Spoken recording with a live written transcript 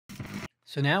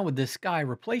So now with this sky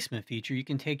replacement feature, you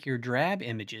can take your drab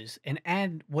images and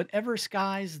add whatever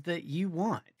skies that you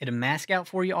want. It'll mask out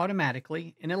for you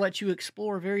automatically, and it lets you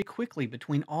explore very quickly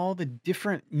between all the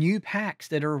different new packs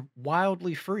that are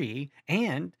wildly free,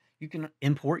 and you can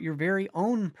import your very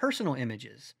own personal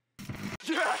images.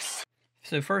 Yes!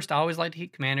 So first, I always like to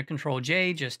hit Command or Control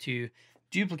J just to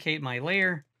duplicate my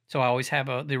layer. So I always have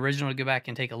the original to go back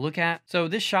and take a look at. So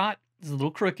this shot is a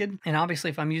little crooked. And obviously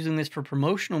if I'm using this for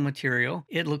promotional material,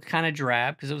 it looked kind of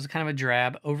drab because it was kind of a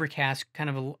drab, overcast, kind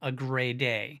of a gray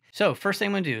day. So first thing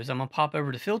I'm going to do is I'm going to pop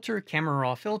over to Filter, Camera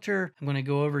Raw Filter. I'm going to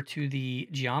go over to the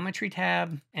Geometry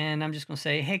tab, and I'm just going to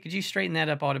say, hey, could you straighten that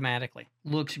up automatically?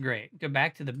 Looks great. Go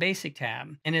back to the Basic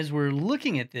tab. And as we're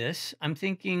looking at this, I'm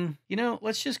thinking,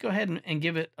 let's just go ahead and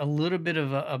give it a little bit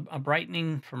of a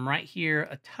brightening from right here,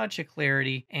 a touch of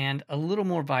clarity, and a little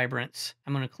more vibrance.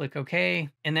 I'm going to click OK,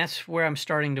 and that's where I'm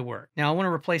starting to work. Now I want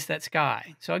to replace that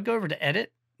sky. So I go over to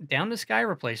Edit, down to Sky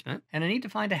Replacement, and I need to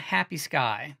find a happy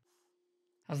sky.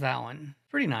 How's that one?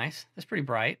 Pretty nice. That's pretty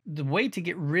bright. The way to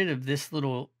get rid of this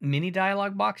little mini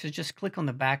dialog box is just click on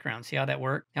the background. See how that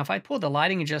worked? Now, if I pull the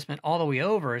lighting adjustment all the way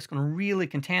over, it's going to really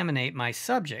contaminate my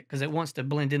subject because it wants to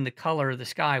blend in the color of the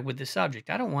sky with the subject.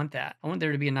 I don't want that. I want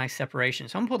there to be a nice separation.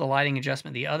 So I'm going to pull the lighting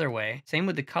adjustment the other way. Same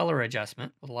with the color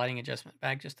adjustment. Pull the lighting adjustment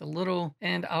back just a little,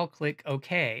 and I'll click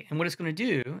OK. And what it's going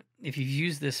to do, if you've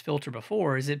used this filter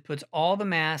before, is it puts all the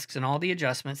masks and all the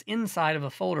adjustments inside of a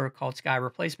folder called Sky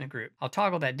Replacement Group. I'll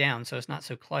toggle that down so it's not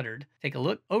so cluttered. Take a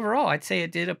look. Overall, I'd say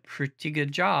it did a pretty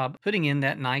good job putting in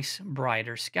that nice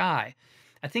brighter sky.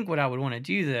 I think what I would want to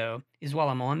do though is while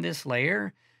I'm on this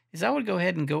layer is I would go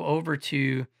ahead and go over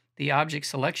to the object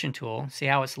selection tool, see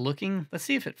how it's looking. Let's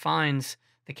see if it finds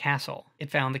the castle. It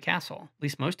found the castle, at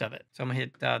least most of it. So I'm gonna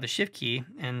hit the shift key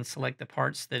and select the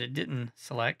parts that it didn't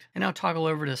select. And I'll toggle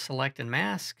over to select and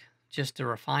mask just to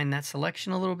refine that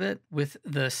selection a little bit. With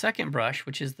the second brush,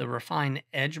 which is the refine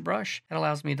edge brush, that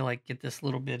allows me to get this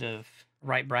little bit of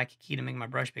right bracket key to make my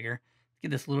brush bigger.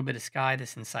 Get this little bit of sky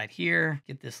that's inside here.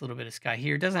 Get this little bit of sky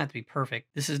here. It doesn't have to be perfect.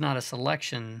 This is not a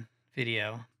selection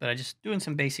video, but I just doing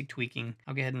some basic tweaking.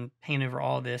 I'll go ahead and paint over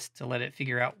all this to let it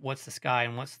figure out what's the sky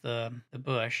and what's the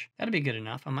bush. That'll be good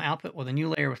enough. I'm gonna output with a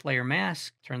new layer with layer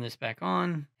mask, turn this back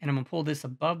on, and I'm gonna pull this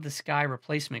above the sky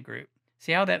replacement group.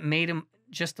 See how that made them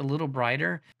just a little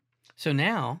brighter? So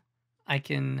now I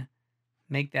can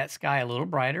make that sky a little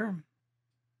brighter,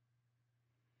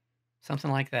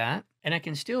 something like that. And I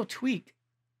can still tweak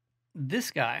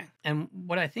this guy. And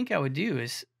what I think I would do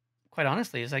is, quite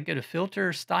honestly, is I go to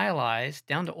Filter, Stylize,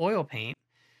 down to Oil Paint,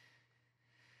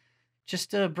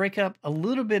 just to break up a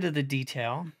little bit of the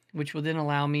detail, which will then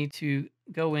allow me to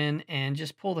go in and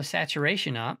just pull the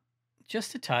saturation up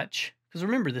just a touch. Because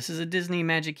remember, this is a Disney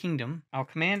Magic Kingdom. I'll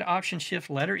Command Option Shift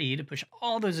letter E to push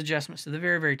all those adjustments to the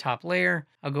very, very top layer.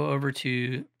 I'll go over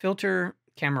to Filter,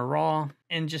 Camera Raw,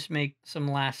 and just make some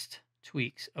last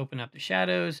tweaks. Open up the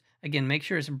shadows. Again, make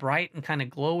sure it's bright and kind of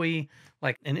glowy,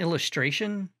 like an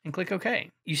illustration, and click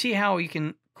OK. You see how you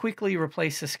can quickly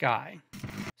replace the sky.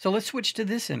 So let's switch to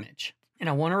this image. And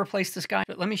I want to replace the sky,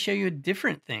 but let me show you a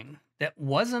different thing that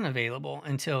wasn't available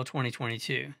until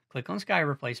 2022. Click on Sky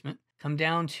Replacement, come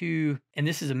down to, and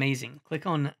this is amazing, click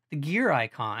on the gear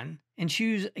icon and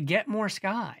choose Get More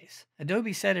Skies.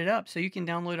 Adobe set it up so you can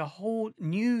download a whole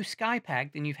new sky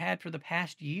pack than you've had for the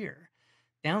past year.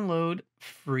 Download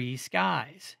free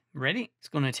skies. Ready? It's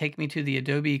going to take me to the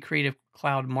Adobe Creative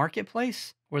Cloud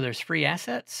Marketplace where there's free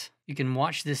assets. You can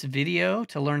watch this video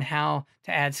to learn how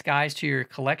to add skies to your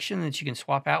collection that you can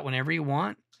swap out whenever you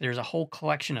want. There's a whole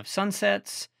collection of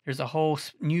sunsets. There's a whole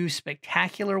new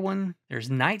spectacular one.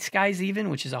 There's night skies even,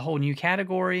 which is a whole new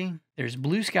category. There's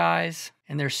blue skies,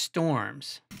 and there's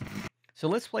storms. So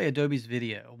let's play Adobe's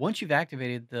video. Once you've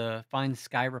activated the Find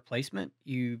Sky Replacement,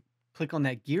 you click on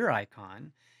that gear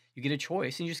icon, you get a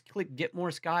choice, and you just click Get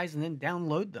More Skies and then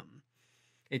download them.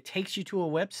 It takes you to a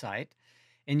website,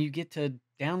 and you get to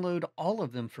download all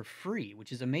of them for free,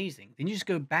 which is amazing. Then you just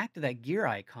go back to that gear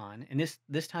icon, and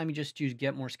this time you just choose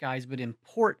Get More Skies, but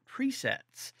import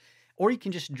presets. Or you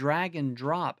can just drag and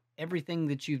drop everything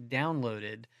that you've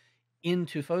downloaded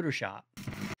into Photoshop.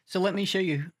 So let me show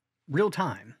you real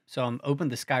time. So I'm open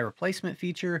the sky replacement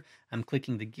feature. I'm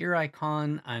clicking the gear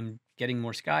icon. I'm getting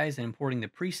more skies and importing the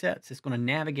presets. It's going to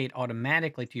navigate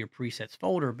automatically to your presets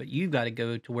folder, but you've got to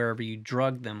go to wherever you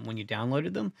drugged them when you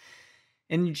downloaded them.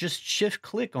 And you just shift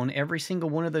click on every single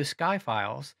one of those sky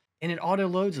files and it auto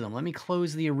loads them. Let me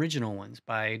close the original ones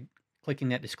by clicking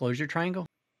that disclosure triangle.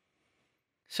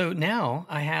 So now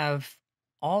I have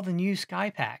all the new sky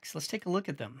packs. Let's take a look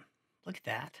at them. Look at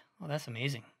that. Oh, that's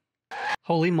amazing.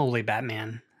 Holy moly,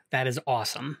 Batman. That is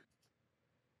awesome.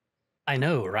 I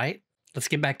know, right? Let's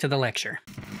get back to the lecture.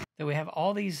 So we have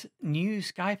all these new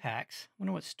sky packs. I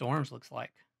wonder what storms looks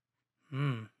like.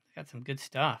 Got some good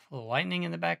stuff. A little lightning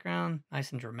in the background,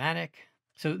 nice and dramatic.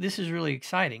 So this is really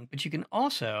exciting, but you can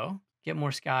also get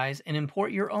more skies and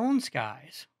import your own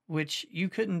skies, which you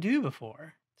couldn't do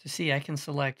before. So see, I can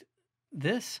select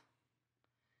this,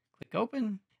 click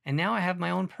open, and now I have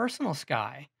my own personal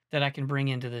sky that I can bring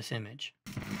into this image.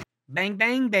 Bang,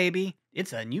 bang, baby.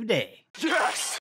 It's a new day.